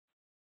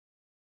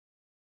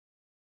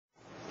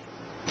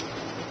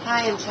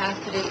Hi, I'm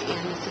Chastity,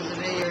 and this is a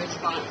video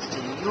response to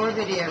your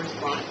video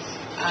response.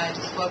 I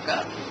just woke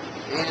up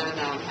and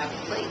have to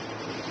sleep.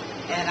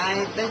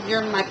 And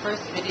you're my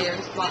first video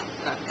response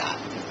that I've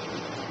gotten.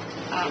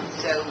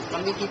 So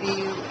let me give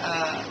you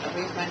a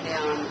brief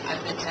rundown.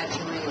 I've been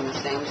tattooing in the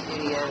same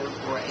studio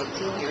for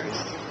 18 years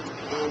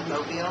in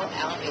Mobile,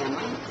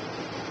 Alabama.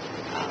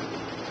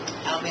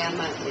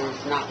 Alabama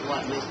is not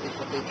what most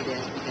people think it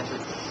is, because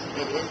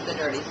it is the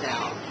dirty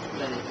South,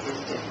 but it is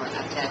different.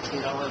 I've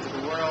tattooed all over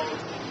the world.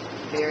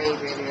 Very,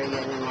 very, very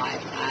young in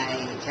life.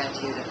 I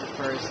tattooed at the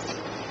first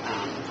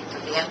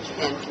at the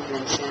Amsterdam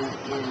Convention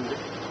in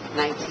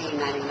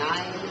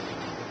 1999.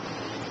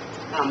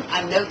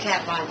 I'm no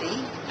Kat Von D.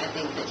 I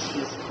think that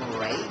she's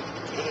great,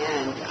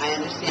 and I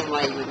understand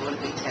why you would want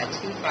to be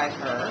tattooed by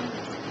her,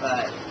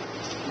 but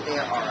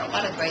there are a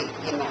lot of great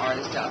female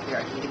artists out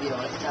there. I can give you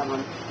a list of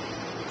them.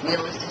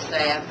 Needless to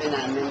say, I've been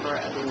a member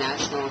of the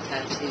National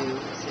Tattoo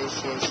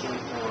Association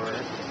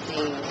for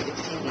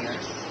 16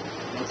 years.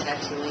 I've been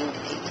tattooing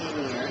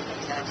 18 years.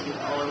 I've tattooed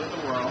all over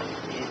the world.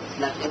 It's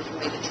nothing for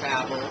me to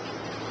travel.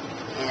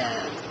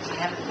 And I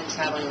haven't been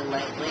traveling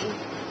lately.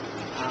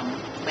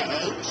 My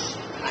age,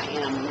 I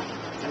am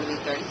going to be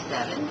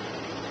 37.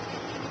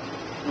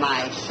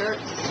 My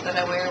shirts that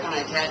I wear when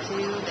I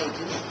tattoo, they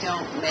just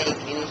don't make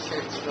any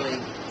shirts really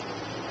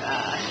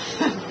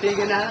big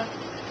enough.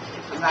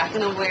 I'm not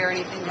going to wear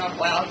anything real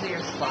blousy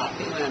or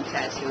sloppy when I'm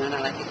tattooing. I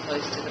like it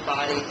close to the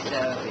body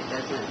so it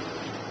doesn't,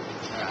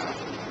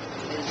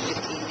 it's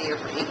just easier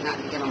for ink not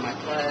to get on my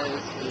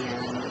clothes,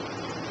 and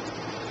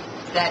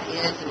that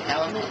is an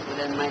element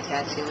within my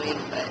tattooing,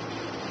 but,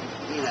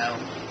 you know,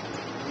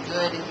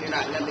 good if you're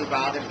not going to be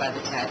bothered by the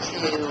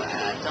tattoo.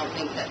 I don't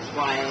think that's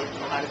why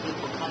a lot of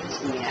people come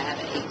to me. I have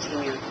an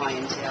 18-year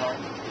clientele.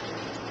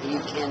 You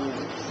can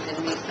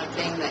send me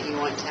something that you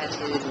want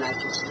tattooed, and I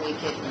can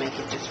tweak it and make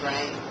it just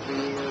right for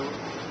you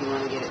if you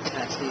want to get it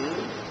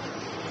tattooed.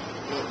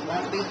 It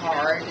won't be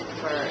hard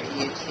for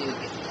you to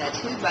get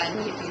tattooed by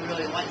me if you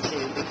really want to,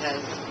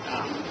 because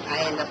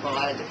I end up a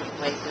lot of different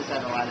places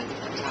at a lot of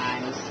different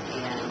times,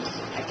 and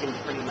I can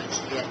pretty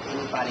much get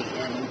anybody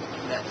in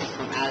that's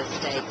from out of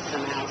state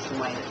somehow, some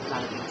way. That's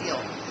not a big deal.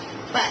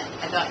 But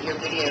I thought your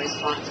video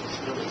response was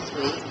really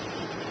sweet.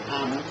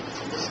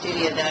 The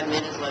studio that I'm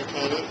in is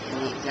located in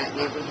the exact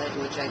neighborhood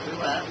in which I grew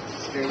up.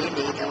 It's very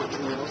unique. I went to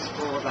middle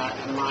school about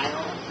a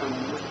mile from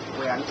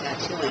where I'm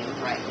tattooing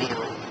right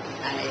now.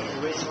 I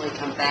originally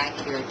come back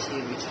here to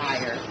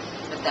retire,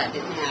 but that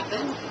didn't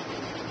happen.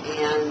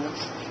 And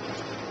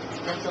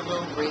that's a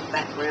little brief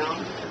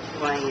background of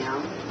who I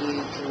am.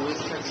 You can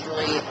research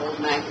really old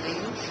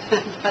magazines.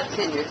 About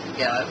 10 years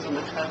ago, I was on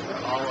the cover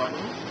of all of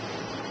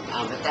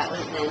them. But that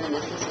was then, and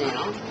this is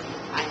now.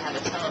 I have a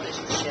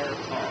television show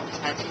called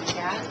Tattoo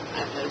Chat.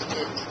 I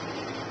hosted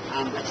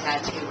a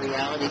tattoo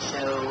reality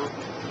show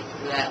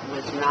that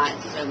was not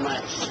so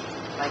much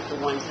like the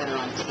ones that are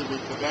on TV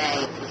today.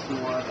 It was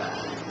more of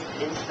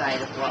an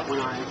insight of what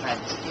went on inside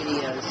the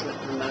studio, so it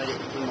promoted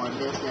for more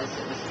business.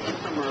 It was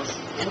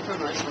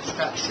infomercial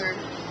structured,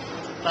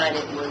 but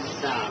it was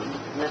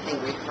nothing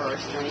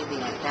rehearsed or anything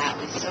like that.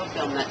 We still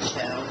film that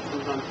show. It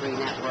was on 3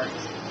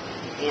 networks.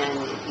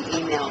 And if you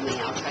email me,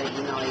 I'll try to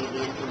email you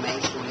the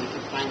information where you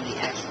can find the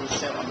actual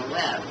show on the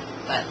web.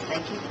 But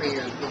thank you for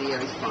your video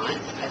response.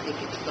 I think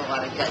it took a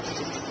lot of guts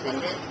just to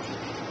send it.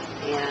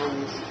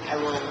 And I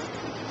will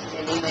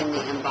send you in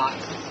the inbox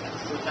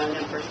some phone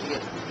numbers to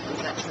get in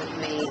touch with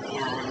me,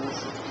 and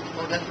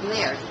we'll go from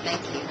there.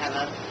 Thank you. Have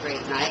a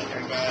great night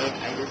or day.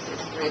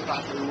 It's 3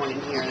 o'clock in the morning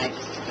here, and I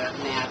just took a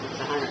nap. It's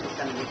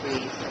 107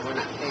 degrees, so we're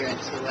not faring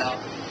too well.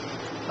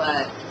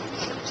 But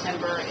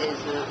September is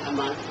a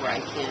month where I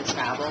can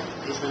travel.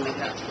 Usually make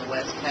it out to the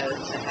West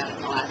Coast. I have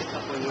in the last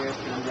couple of years,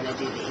 and I'm going to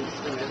do the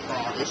East Winter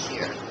Fall this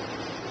year.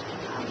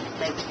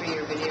 Thanks for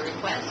your video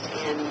request,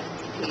 and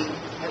we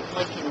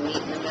hopefully can meet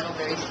in the middle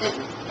very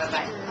soon.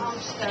 Bye-bye. I'm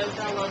stoked.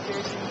 I love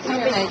yours.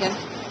 Here, Megan.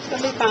 It's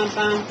going to be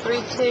fine.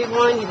 3, 2,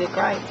 1. You did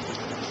great.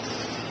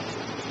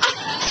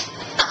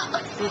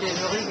 You did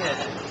really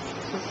good.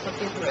 Let's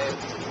look it through.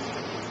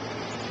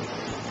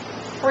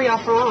 Where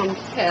y'all from?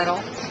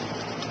 Kettle.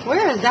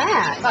 Where is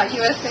that?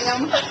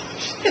 USM.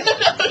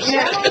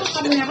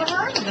 I've never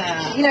heard of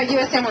that. You know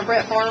USM where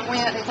Brett Favre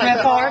went? It's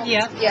like Brett Favre,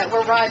 yeah. Yeah,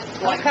 we're right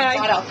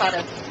outside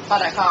of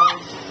that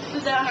college.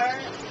 Does that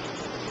hurt?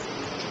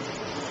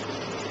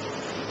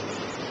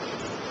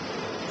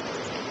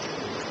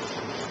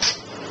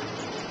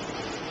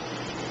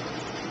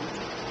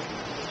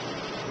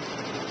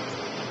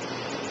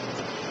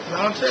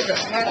 Don't take a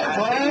hat,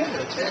 boy.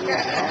 Take a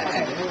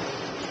hat.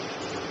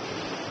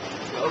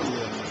 Oh,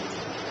 yeah.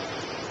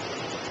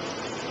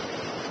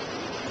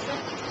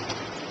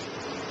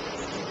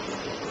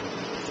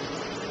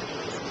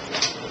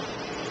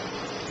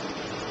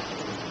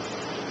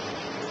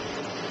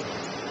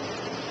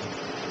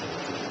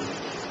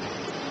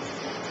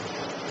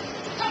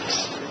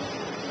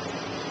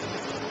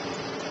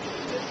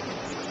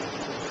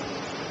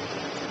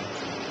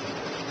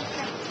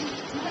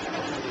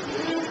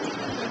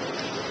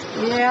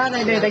 Yeah,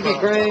 they do. They get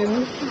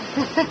groomed.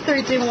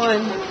 3, 2,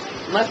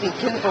 1. Must be 2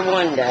 for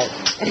 1 day.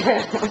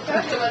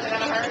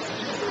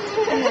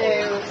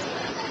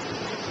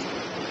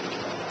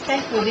 Okay,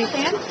 move these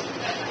hands.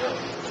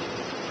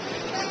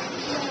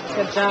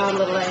 Good job,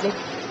 little lady.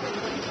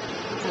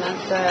 And I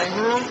say,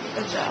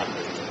 good job.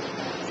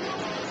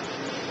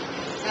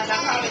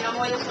 Probably no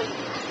more this week.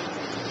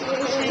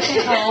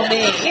 Call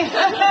me.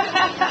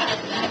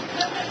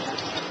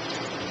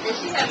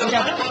 She had been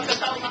one for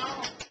so long.